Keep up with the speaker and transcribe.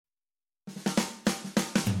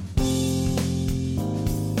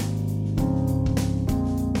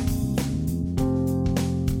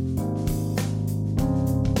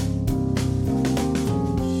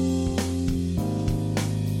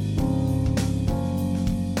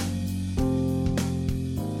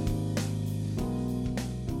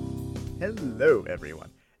Hello,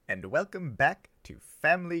 everyone, and welcome back to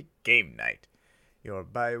Family Game Night, your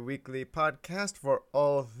bi-weekly podcast for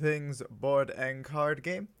all things board and card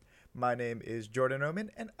game. My name is Jordan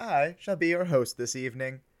Oman, and I shall be your host this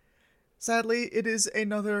evening. Sadly, it is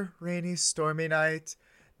another rainy, stormy night.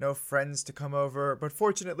 No friends to come over, but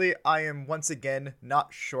fortunately, I am once again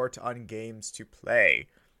not short on games to play.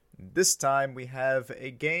 This time, we have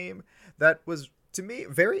a game that was, to me,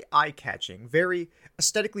 very eye-catching, very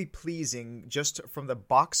aesthetically pleasing just from the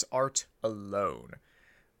box art alone.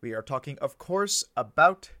 We are talking, of course,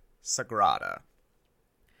 about Sagrada.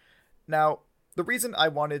 Now, the reason I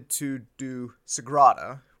wanted to do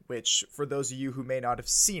Sagrada, which, for those of you who may not have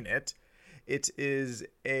seen it, it is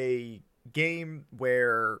a game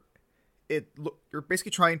where you're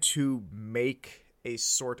basically trying to make a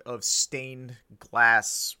sort of stained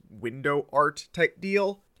glass window art type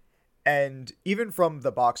deal. And even from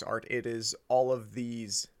the box art, it is all of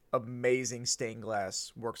these amazing stained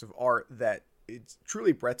glass works of art that it's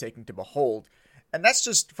truly breathtaking to behold. And that's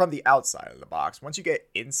just from the outside of the box. Once you get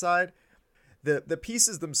inside, the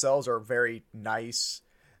pieces themselves are very nice.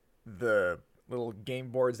 The little game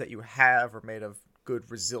boards that you have are made of good,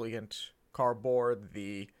 resilient cardboard.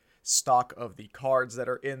 The stock of the cards that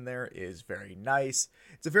are in there is very nice.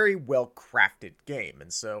 It's a very well-crafted game.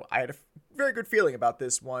 And so I had a very good feeling about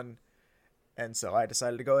this one. And so I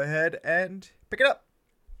decided to go ahead and pick it up.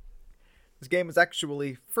 This game was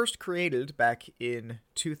actually first created back in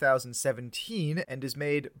 2017 and is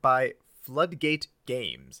made by Floodgate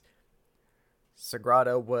Games.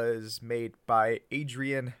 Sagrada was made by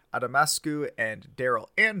Adrian Adamascu and Daryl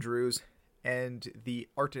Andrews, and the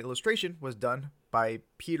art and illustration was done by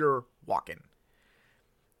Peter Walken.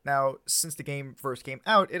 Now, since the game first came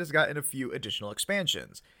out, it has gotten a few additional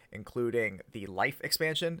expansions, including the Life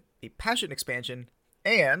expansion, the Passion expansion,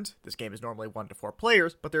 and this game is normally 1 to 4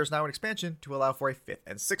 players, but there's now an expansion to allow for a 5th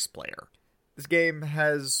and 6th player. This game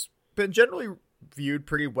has been generally viewed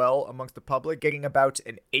pretty well amongst the public, getting about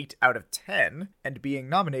an 8 out of 10, and being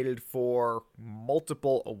nominated for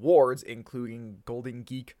multiple awards, including Golden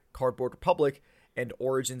Geek, Cardboard Republic, and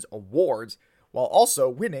Origins Awards, while also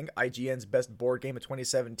winning IGN's Best Board Game of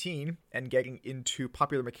 2017 and getting into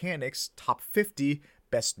Popular Mechanics' Top 50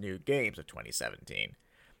 Best New Games of 2017.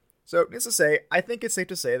 So, needless to say, I think it's safe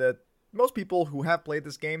to say that most people who have played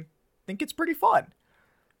this game think it's pretty fun.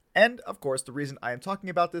 And, of course, the reason I am talking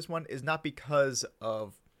about this one is not because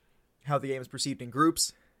of how the game is perceived in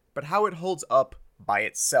groups, but how it holds up by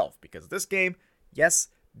itself. Because this game, yes,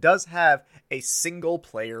 does have a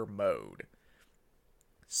single-player mode.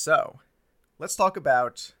 So, let's talk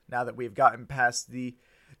about, now that we've gotten past the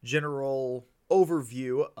general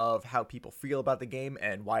overview of how people feel about the game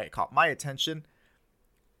and why it caught my attention,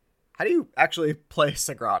 how do you actually play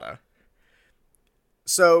Sagrada?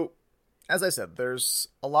 So, as I said, there's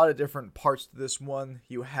a lot of different parts to this one.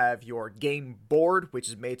 You have your game board, which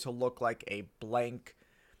is made to look like a blank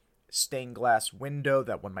stained glass window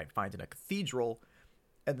that one might find in a cathedral.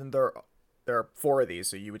 And then there are 4 of these,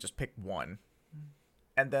 so you would just pick one.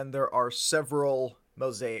 And then there are several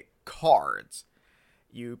mosaic cards.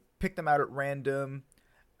 You pick them out at random,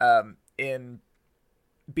 in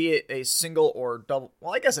be it a single or double.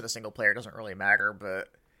 Well, I guess in a single player, it doesn't really matter, but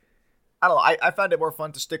I don't know. I found it more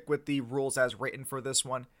fun to stick with the rules as written for this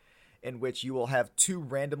one, in which you will have 2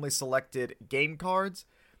 randomly selected game cards,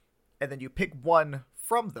 and then you pick one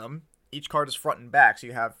from them. Each card is front and back, so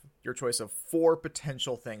you have your choice of 4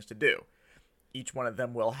 potential things to do. Each one of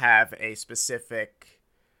them will have a specific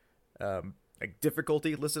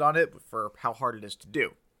difficulty listed on it for how hard it is to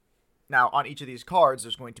do. Now, on each of these cards,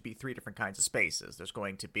 there's going to be 3 different kinds of spaces. There's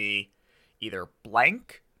going to be either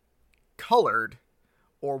blank, colored,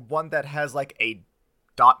 or one that has like a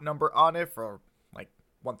dot number on it for like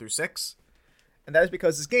 1 through 6. And that is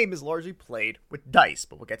because this game is largely played with dice,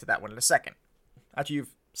 but we'll get to that one in a second. After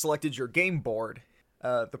you've selected your game board,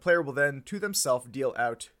 the player will then, to themselves, deal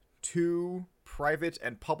out 2 private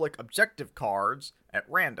and public objective cards at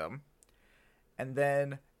random, and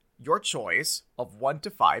then your choice of 1 to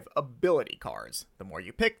 5 ability cards. The more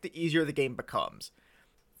you pick, the easier the game becomes.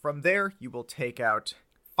 From there, you will take out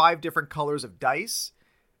 5 different colors of dice,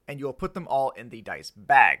 and you will put them all in the dice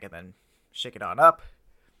bag, and then shake it on up.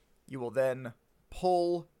 You will then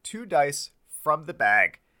pull 2 dice from the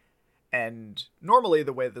bag, and normally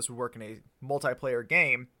the way this would work in a multiplayer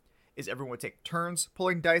game is everyone would take turns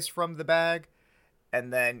pulling dice from the bag,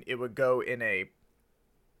 and then it would go in a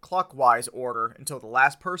clockwise order until the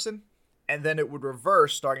last person, and then it would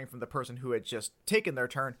reverse starting from the person who had just taken their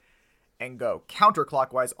turn and go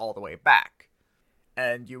counterclockwise all the way back.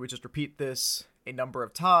 And you would just repeat this a number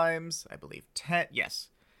of times, I believe 10, yes.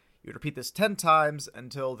 You would repeat this 10 times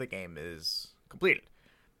until the game is completed.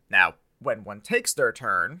 Now, when one takes their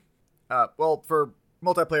turn, for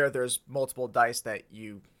multiplayer, there's multiple dice that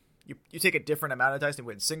you take a different amount of dice than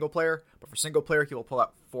with single player, but for single player, he will pull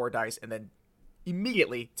out 4 dice and then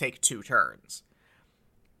immediately take 2 turns.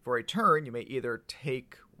 For a turn, you may either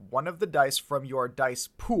take one of the dice from your dice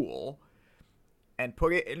pool and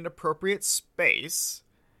put it in an appropriate space.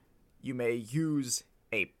 You may use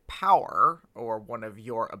a power or one of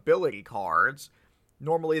your ability cards.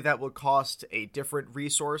 Normally that will cost a different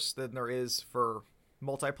resource than there is for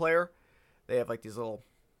multiplayer. They have like these little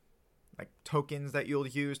tokens that you'll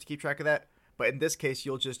use to keep track of that. But in this case,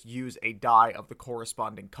 you'll just use a die of the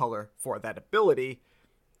corresponding color for that ability,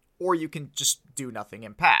 or you can just do nothing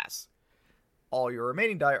and pass. All your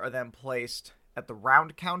remaining die are then placed at the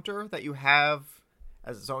round counter that you have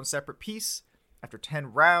as its own separate piece. After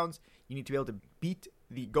 10 rounds, you need to be able to beat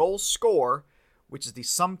the goal score, which is the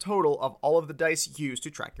sum total of all of the dice used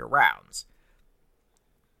to track your rounds.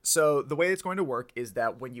 So the way it's going to work is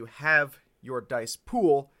that when you have your dice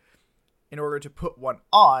pool, in order to put one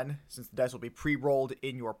on, since the dice will be pre-rolled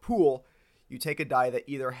in your pool, you take a die that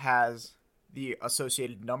either has the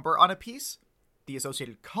associated number on a piece, the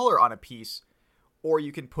associated color on a piece, or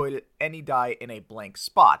you can put any die in a blank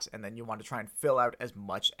spot, and then you want to try and fill out as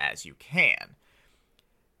much as you can.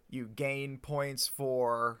 You gain points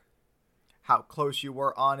for how close you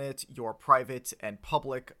were on it. Your private and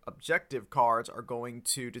public objective cards are going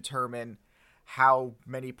to determine how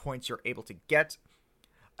many points you're able to get.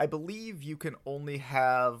 I believe you can only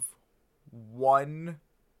have one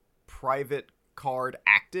private card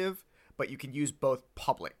active, but you can use both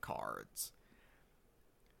public cards.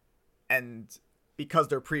 And because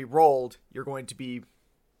they're pre-rolled, you're going to be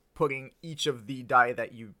putting each of the die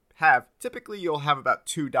that you have. Typically, you'll have about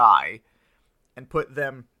 2 die and put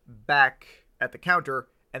them back at the counter,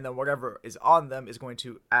 and then whatever is on them is going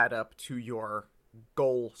to add up to your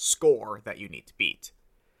goal score that you need to beat.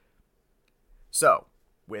 So,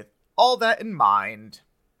 with all that in mind,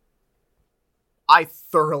 I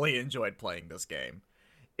thoroughly enjoyed playing this game.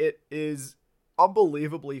 It is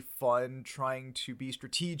unbelievably fun trying to be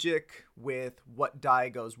strategic with what die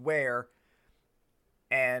goes where,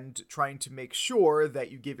 and trying to make sure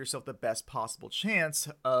that you give yourself the best possible chance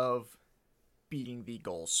of beating the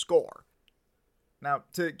goal score. Now,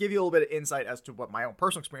 to give you a little bit of insight as to what my own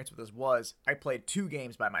personal experience with this was, I played 2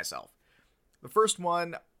 games by myself. The first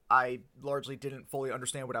one, I largely didn't fully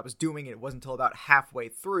understand what I was doing, and it wasn't until about halfway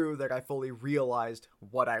through that I fully realized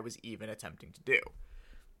what I was even attempting to do.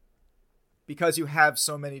 Because you have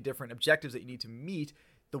so many different objectives that you need to meet,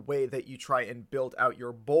 the way that you try and build out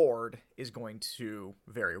your board is going to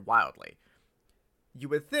vary wildly. You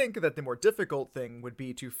would think that the more difficult thing would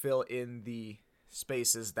be to fill in the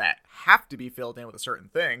spaces that have to be filled in with a certain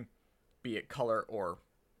thing, be it color or,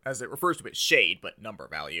 as it refers to it, shade, but number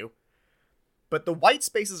value. But the white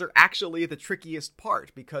spaces are actually the trickiest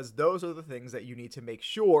part, because those are the things that you need to make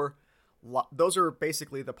sure. Those are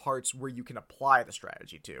basically the parts where you can apply the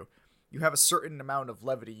strategy to. You have a certain amount of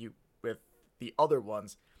levity with the other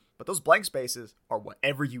ones, but those blank spaces are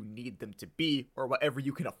whatever you need them to be, or whatever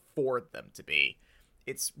you can afford them to be.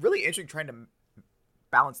 It's really interesting trying to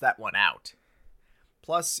balance that one out.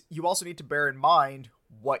 Plus, you also need to bear in mind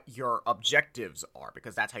what your objectives are,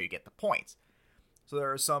 because that's how you get the points. So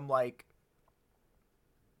there are some,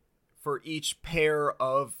 for each pair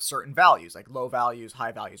of certain values, like low values,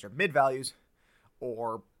 high values, or mid values,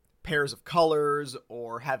 or pairs of colors,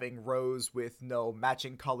 or having rows with no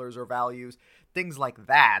matching colors or values, things like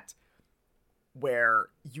that, where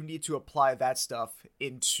you need to apply that stuff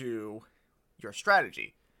into your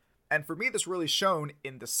strategy. And for me, this really shone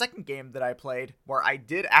in the second game that I played, where I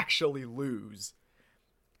did actually lose,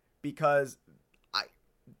 because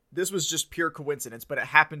this was just pure coincidence, but it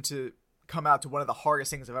happened to come out to one of the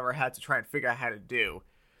hardest things I've ever had to try and figure out how to do,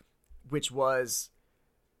 which was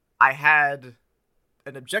I had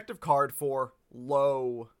an objective card for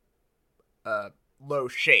low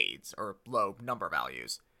shades, or low number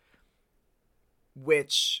values,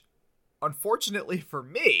 which, unfortunately for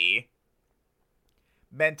me,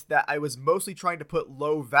 meant that I was mostly trying to put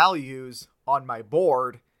low values on my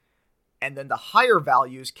board, and then the higher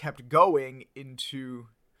values kept going into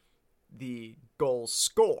the goal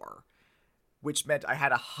score, which meant I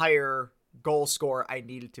had a higher goal score I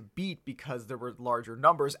needed to beat because there were larger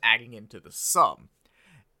numbers adding into the sum.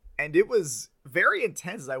 And it was very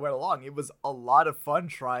intense as I went along. It was a lot of fun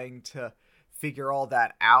trying to figure all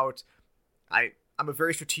that out. I'm a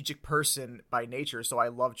very strategic person by nature, so I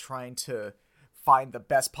love trying to find the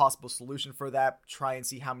best possible solution for that, try and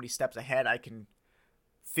see how many steps ahead I can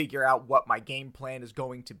figure out what my game plan is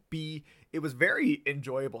going to be. It was very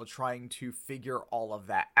enjoyable trying to figure all of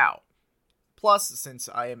that out. Plus, since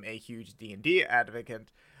I am a huge D&D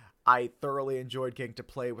advocate, I thoroughly enjoyed getting to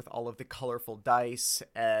play with all of the colorful dice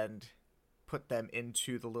and put them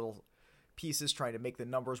into the little pieces, trying to make the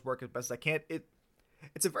numbers work as best as I can.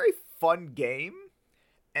 It's a very fun game,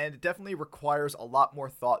 and it definitely requires a lot more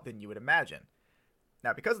thought than you would imagine.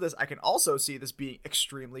 Now, because of this, I can also see this being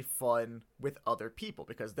extremely fun with other people,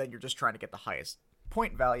 because then you're just trying to get the highest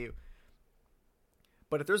point value.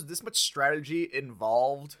 But if there's this much strategy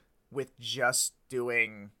involved with just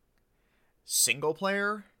doing single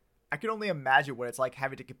player, I can only imagine what it's like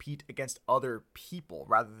having to compete against other people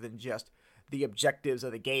rather than just the objectives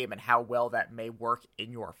of the game and how well that may work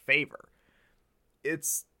in your favor.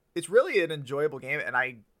 It's really an enjoyable game,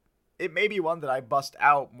 and it may be one that I bust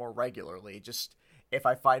out more regularly. Just if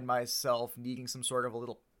I find myself needing some sort of a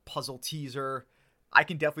little puzzle teaser, I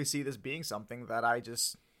can definitely see this being something that I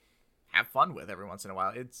just have fun with every once in a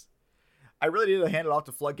while. I really need to hand it off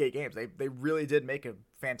to Floodgate Games. They really did make a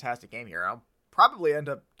fantastic game here. I'll probably end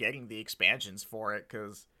up getting the expansions for it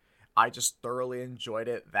because I just thoroughly enjoyed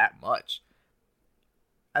it that much.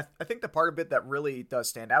 I think the part of it that really does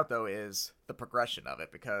stand out, though, is the progression of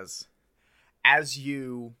it, because as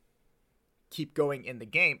you keep going in the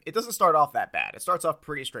game, it doesn't start off that bad. It starts off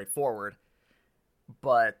pretty straightforward,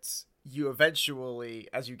 but you eventually,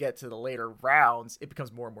 as you get to the later rounds, it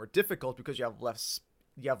becomes more and more difficult because you have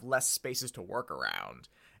less spaces to work around,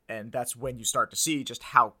 and that's when you start to see just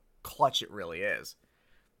how clutch it really is.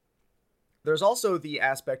 There's also the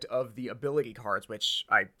aspect of the ability cards, which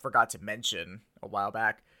I forgot to mention a while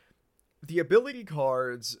back. The ability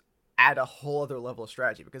cards add a whole other level of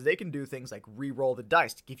strategy, because they can do things like re-roll the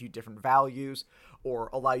dice to give you different values, or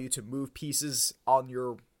allow you to move pieces on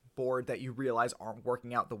your board that you realize aren't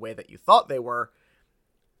working out the way that you thought they were.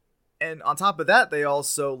 And on top of that, they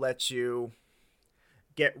also let you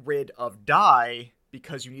get rid of die,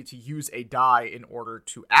 because you need to use a die in order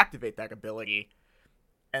to activate that ability.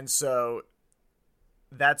 And so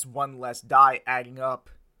that's one less die adding up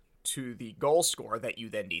to the goal score that you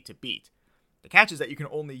then need to beat. The catch is that you can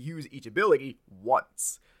only use each ability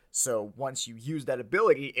once. So once you use that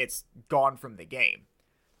ability, it's gone from the game.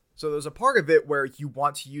 So there's a part of it where you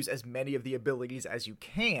want to use as many of the abilities as you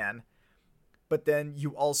can, but then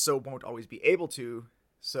you also won't always be able to.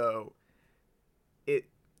 So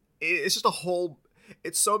it's just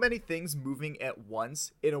it's so many things moving at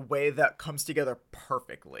once in a way that comes together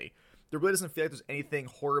perfectly. There really doesn't feel like there's anything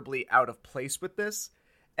horribly out of place with this,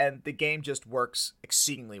 and the game just works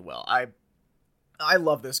exceedingly well. I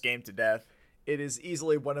love this game to death. It is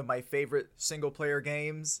easily one of my favorite single-player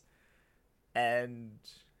games, and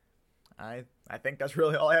I think that's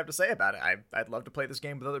really all I have to say about it. I'd love to play this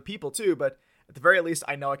game with other people too, but at the very least,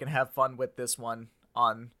 I know I can have fun with this one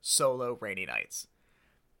on solo rainy nights.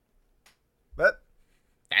 But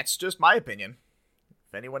that's just my opinion.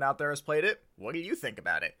 If anyone out there has played it, what do you think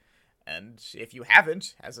about it? And if you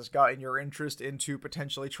haven't, has this gotten your interest into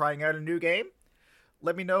potentially trying out a new game?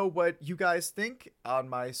 Let me know what you guys think on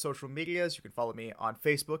my social medias. You can follow me on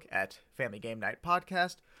Facebook at Family Game Night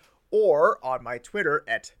Podcast, or on my Twitter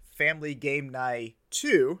at Family Game Night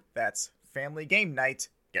 2. That's Family Game Night.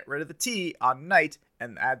 Get rid of the T on night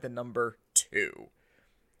and add the number 2.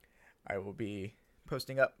 I will be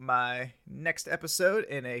posting up my next episode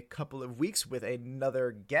in a couple of weeks with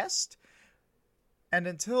another guest. And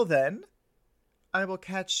until then, I will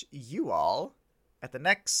catch you all at the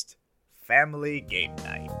next Family Game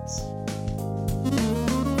Night.